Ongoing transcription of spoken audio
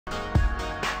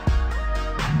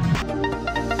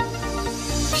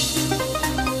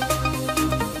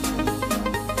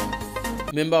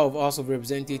Member of House of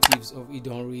Representatives of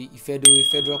Idonre, Ifedore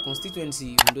Federal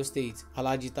Constituency, Ondo State,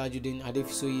 Alhaji Tajuddin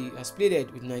Adefisoye has pleaded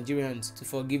with Nigerians to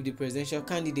forgive the presidential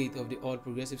candidate of the All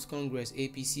Progressives Congress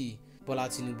 (APC), Bola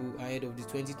Tinubu, ahead of the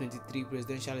 2023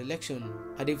 presidential election.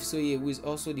 Adefisoye, who is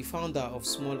also the founder of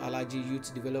Small Alhaji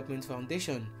Youth Development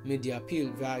Foundation, made the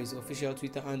appeal via his official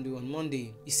Twitter handle on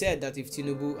Monday. He said that if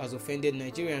Tinubu has offended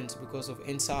Nigerians because of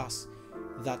Endsars,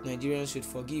 that Nigerians should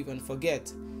forgive and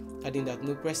forget, adding that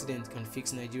no president can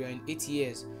fix Nigeria in 8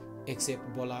 years except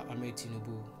Bola Ahmed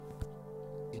Tinubu.